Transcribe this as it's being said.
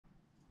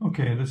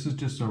Okay, this is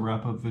just a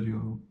wrap-up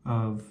video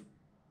of,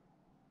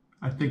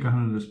 I think I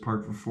hunted this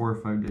park for 4 or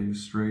 5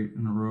 days straight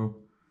in a row.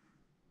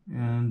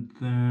 And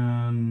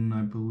then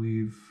I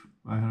believe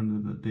I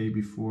hunted the day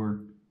before,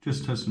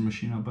 just testing the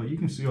machine out. But you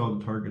can see all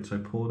the targets I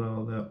pulled out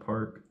of that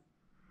park.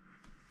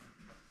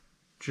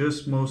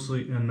 Just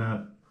mostly in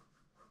that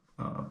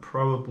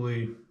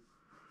probably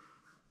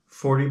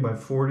 40 by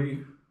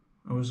 40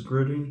 I was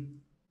gridding.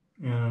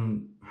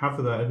 And half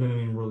of that I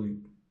didn't even really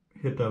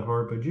hit that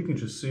hard, but you can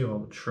just see all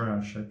the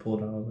trash I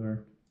pulled out of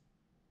there.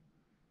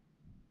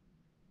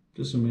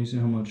 Just amazing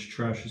how much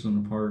trash is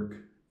in the park.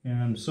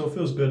 And so it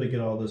feels good to get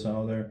all this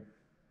out of there.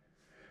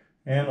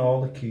 And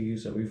all the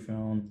keys that we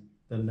found,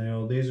 the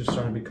nail. These are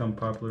starting to become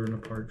popular in the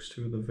parks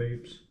too, the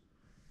vapes.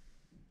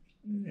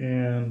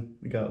 And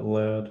we got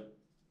lead.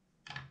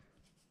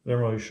 Didn't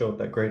really show up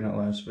that great in that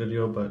last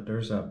video, but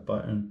there's that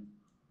button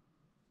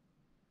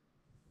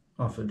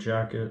off a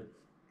jacket.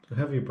 The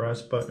heavy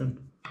brass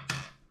button.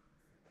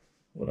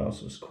 What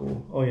else is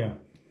cool? Oh yeah.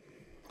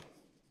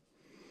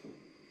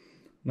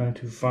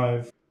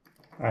 925.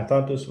 I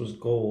thought this was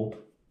gold.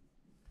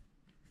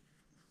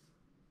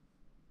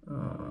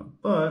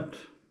 But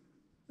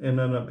it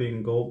ended up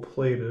being gold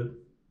plated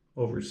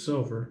over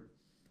silver.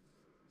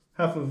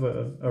 Half of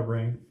a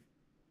ring.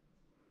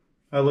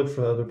 I looked for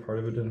the other part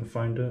of it, didn't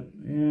find it.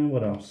 And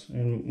what else?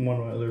 In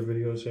one of my other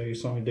videos, you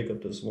saw me dig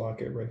up this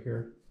locket right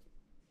here.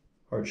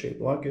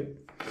 Heart-shaped locket.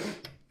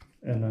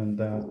 And then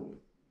that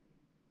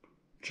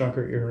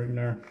chunker earring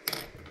there.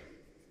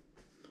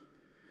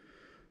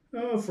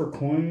 For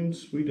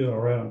coins, we did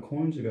alright on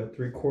coins. We got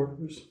 3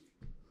 quarters.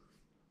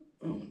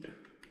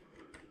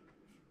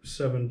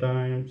 7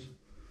 dimes.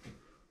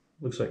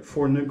 Looks like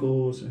 4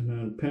 nickels, and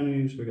then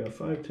pennies. We got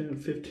 5, 10,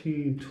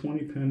 15,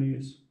 20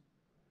 pennies.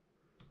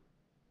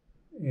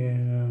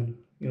 And,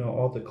 you know,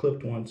 all the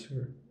clipped ones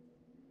here.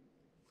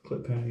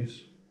 Clip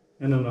pennies.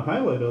 And then the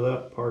highlight of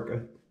that park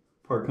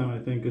hunt, I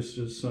think, is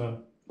this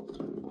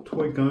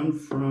toy gun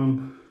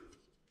from,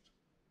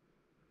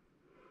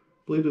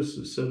 I believe this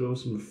said it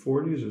was in the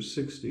 40s or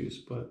 60s,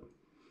 but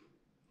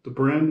the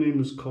brand name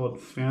is called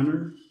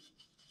Fanner.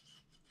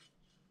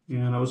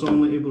 And I was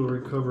only able to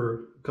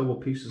recover a couple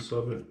pieces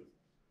of it.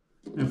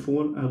 And for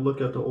when I look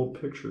at the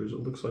old pictures,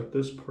 it looks like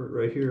this part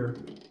right here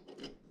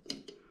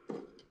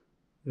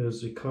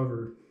is the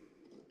cover.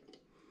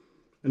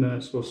 And then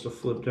it's supposed to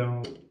flip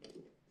down.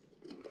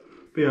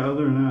 But yeah,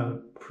 other than that, a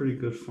pretty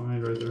good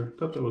find right there. I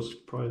thought that was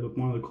probably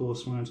one of the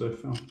coolest finds I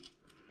found.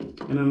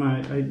 And then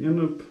I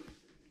ended up,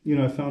 you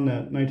know, I found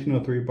that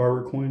 1903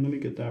 barber coin. Let me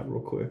get that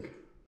real quick.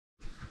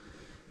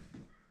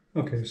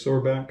 Okay, so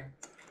we're back.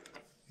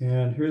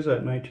 And here's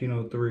that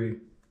 1903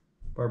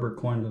 barber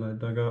coin that I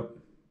dug up.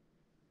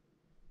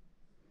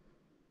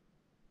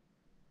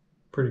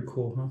 Pretty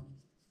cool, huh?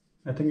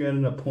 I think I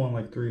ended up pulling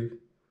like 3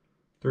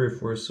 or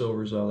 4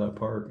 silvers out of that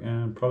park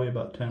and probably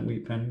about 10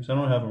 wheat pennies. I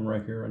don't have them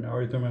right here right now. I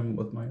already threw them in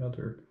with my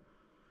other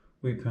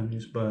wheat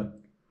pennies, but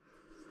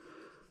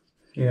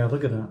yeah,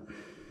 look at that.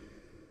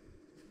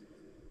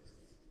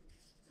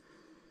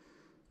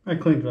 I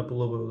cleaned it up a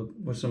little bit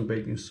with some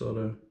baking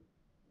soda.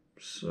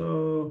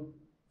 So,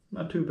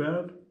 not too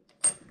bad.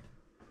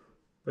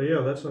 But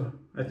yeah,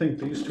 I think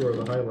these two are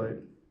the highlight.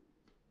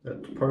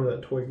 That's part of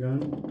that toy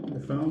gun I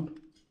found.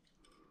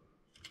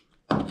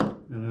 And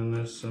then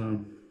this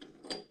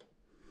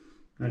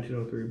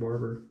 1903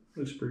 barber.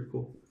 Looks pretty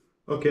cool.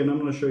 Okay, and I'm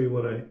going to show you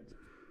what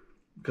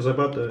because I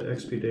bought the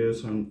XP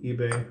Deus on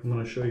eBay. I'm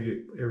going to show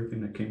you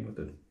everything that came with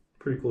it.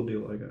 Pretty cool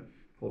deal I got.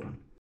 Hold on.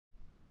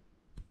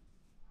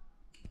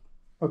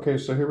 Okay,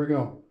 so here we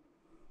go.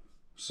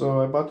 So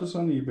I bought this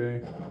on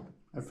eBay.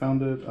 I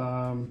found it,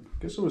 I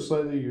guess it was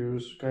slightly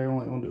used. Guy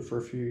only owned it for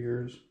a few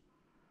years.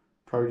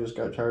 Probably just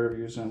got tired of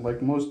using it.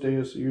 Like most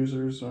Deus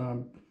users,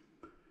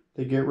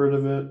 they get rid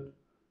of it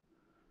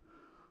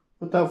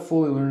without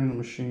fully learning the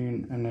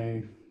machine, and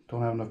they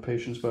don't have enough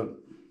patience. But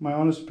my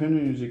honest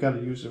opinion is you got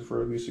to use it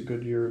for at least a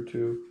good year or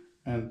two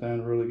and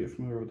then really get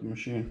familiar with the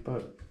machine.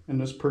 But in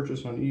this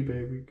purchase on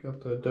eBay, we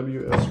got the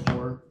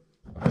WS4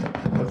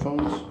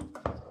 headphones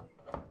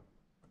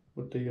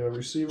with the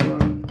receiver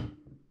on.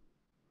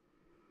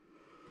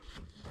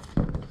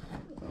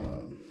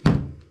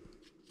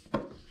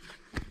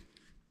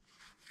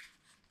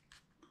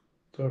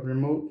 The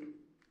remote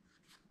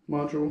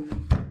module,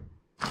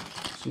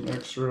 some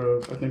extra,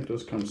 I think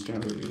those come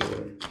standard either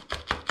way.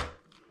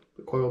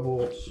 The coil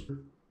bolts,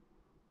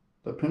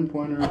 the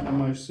pinpointer,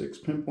 MI6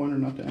 pinpointer,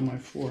 not the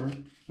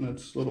MI4, and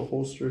its little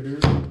holster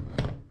here.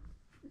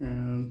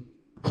 And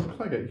looks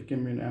like it gave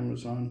me an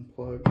Amazon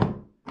plug.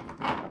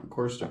 Of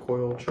course, the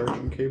coil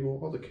charging cable,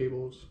 all the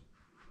cables,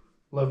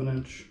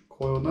 11-inch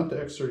coil, not the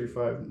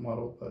X35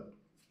 model, but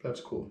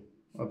that's cool.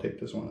 I'll take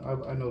this one.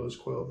 I know this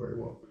coil very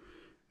well.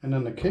 And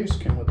then the case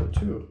came with it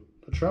too,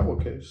 the travel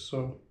case.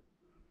 So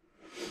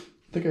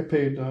I think I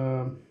paid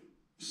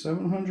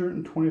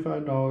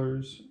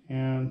 $725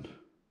 and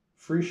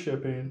free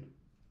shipping.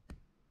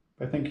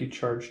 I think he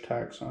charged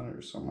tax on it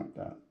or something like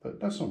that, but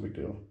that's no big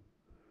deal.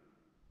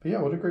 But yeah,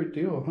 what a great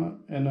deal, huh?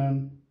 And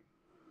then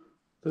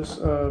this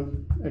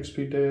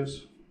XP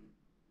Deus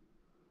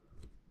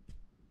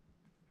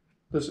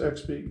this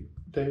XP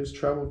Deus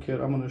travel kit,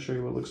 I'm going to show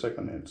you what it looks like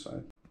on the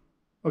inside.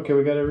 Okay,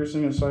 we got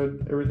everything inside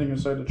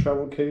the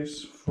travel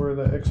case for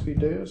the XP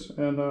Deus,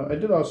 and I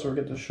did also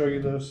forget to show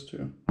you this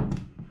too.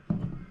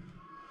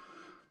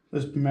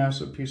 This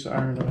massive piece of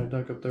iron that I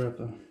dug up there at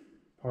the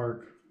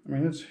park. I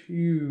mean, it's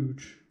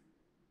huge.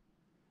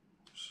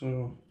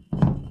 So, I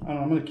don't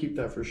know, I'm going to keep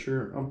that for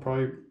sure. I'll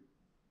probably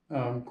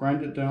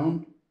grind it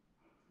down.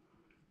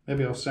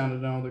 Maybe I'll sand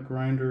it down with a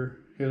grinder,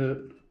 hit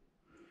it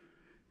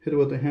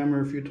with a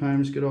hammer a few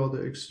times, get all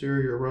the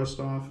exterior rust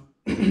off.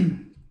 Because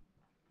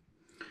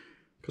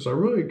I'm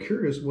really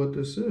curious what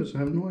this is. I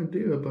have no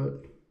idea,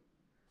 but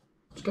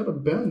it's got a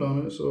bend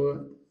on it, so I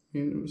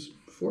mean, it was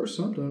for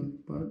something,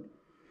 but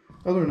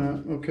other than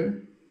that, okay.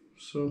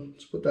 So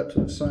let's put that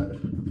to the side.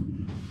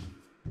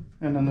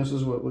 And then this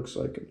is what it looks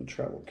like in the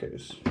travel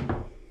case.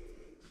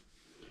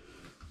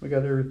 We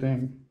got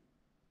everything.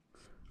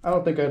 I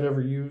don't think I'd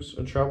ever use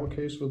a travel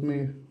case with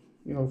me,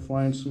 you know,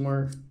 flying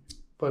somewhere.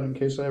 But in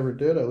case I ever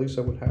did, at least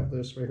I would have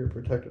this right here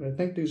protected. I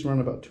think these run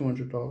about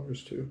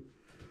 $200 too.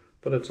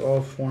 But it's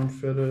all form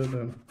fitted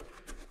and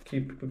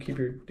keep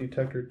your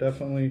detector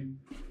definitely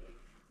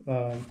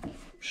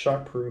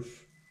shock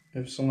proof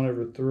if someone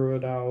ever threw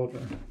it out.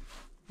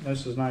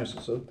 This is nice.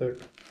 It's a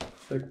thick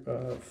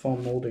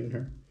foam molding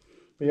here.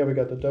 But yeah, we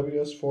got the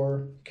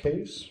WS4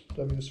 case,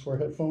 WS4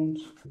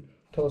 headphones,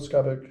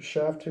 telescopic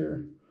shaft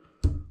here,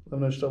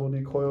 11-inch double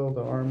D coil,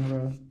 the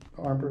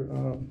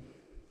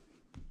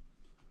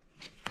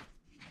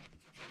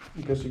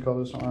I guess you call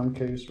this an arm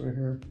case right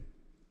here,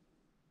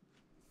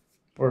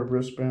 or a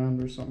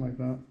wristband or something like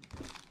that.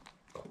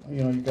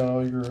 You know, you got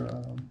all your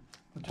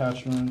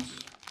attachments,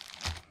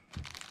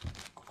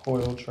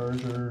 coil,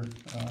 charger,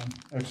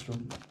 extra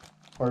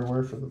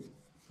hardware for the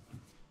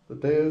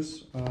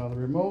Deus. The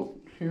remote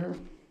here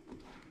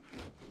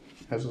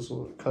has this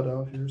little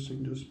cutout here, so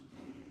you can just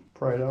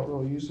pry it out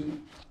real easy.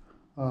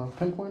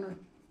 Pinpointer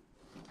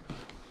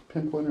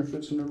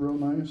fits in there real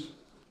nice.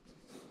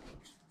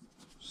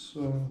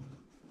 So,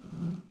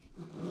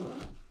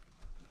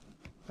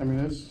 I mean,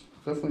 it's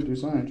definitely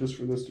designed just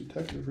for this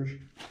detector for sure.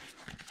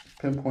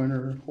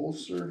 Pinpointer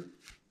holster.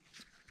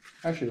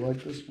 I actually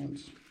like this one.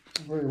 It's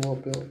very well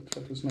built. It's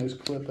got this nice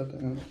clip at the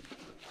end.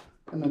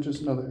 And then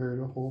just another area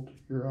to hold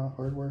your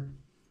hardware.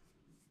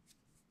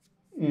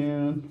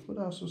 And what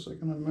else was I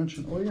going to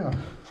mention? Oh yeah.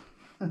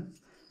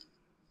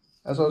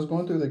 As I was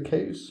going through the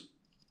case,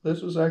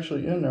 this was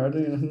actually in there. I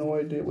didn't have no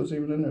idea it was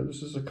even in there.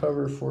 This is a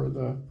cover for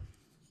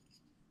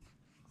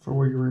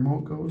where your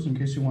remote goes, in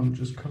case you want to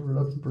just cover it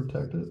up and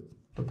protect it.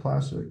 The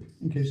plastic,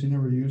 in case you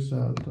never use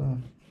that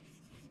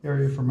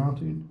area for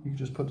mounting, you can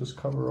just put this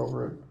cover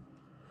over it.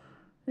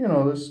 You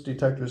know, this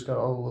detector's got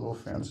all the little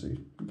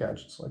fancy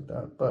gadgets like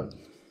that, but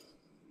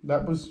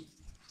that was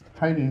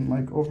hiding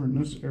like over in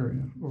this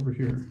area over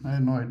here. I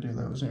had no idea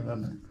that was even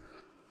in there.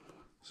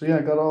 So yeah,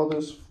 I got all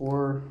this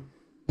for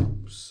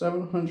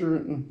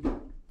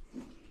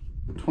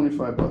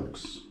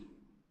 $725.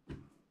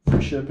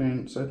 Free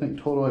shipping. So I think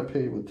total I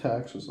paid with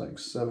tax was like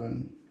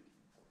 $760,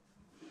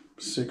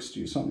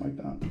 something like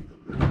that.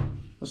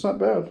 That's not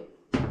bad,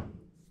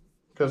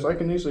 because I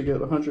can easily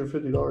get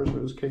 $150 for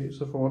this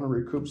case if I want to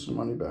recoup some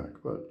money back.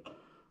 But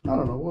I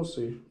don't know. We'll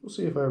see. We'll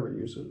see if I ever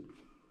use it.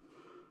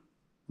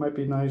 Might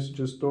be nice to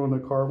just throw in the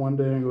car one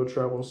day and go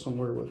travel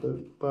somewhere with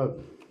it. But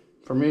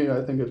for me,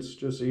 I think it's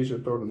just easier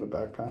to throw it in the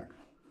backpack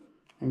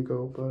and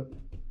go. But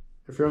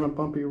if you're on a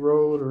bumpy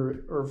road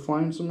or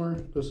flying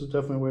somewhere, this is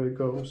definitely a way to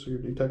go, so your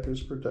detector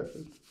is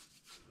protected.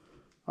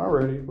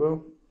 Alrighty,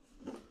 well,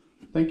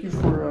 thank you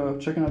for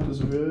checking out this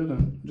vid,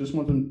 and just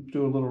wanted to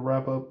do a little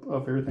wrap up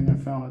of everything I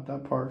found at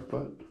that park.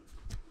 But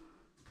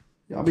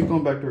yeah, I'll be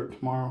going back there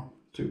tomorrow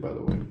too, by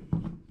the way.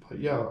 But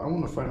yeah, I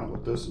want to find out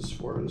what this is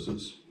for.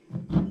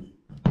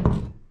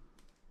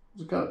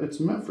 It's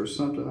meant for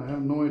something. I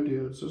have no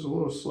idea. It's just a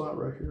little slot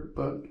right here,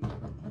 but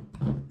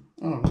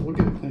I don't know. We'll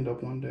get it cleaned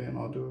up one day and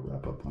I'll do a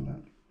wrap up on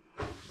that.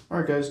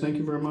 Alright guys, thank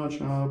you very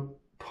much. I'll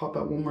pop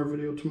out one more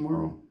video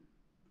tomorrow.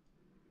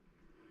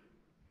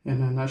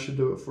 And then that should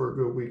do it for a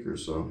good week or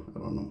so. I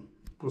don't know.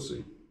 We'll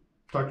see.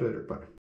 Talk to you later. Bye.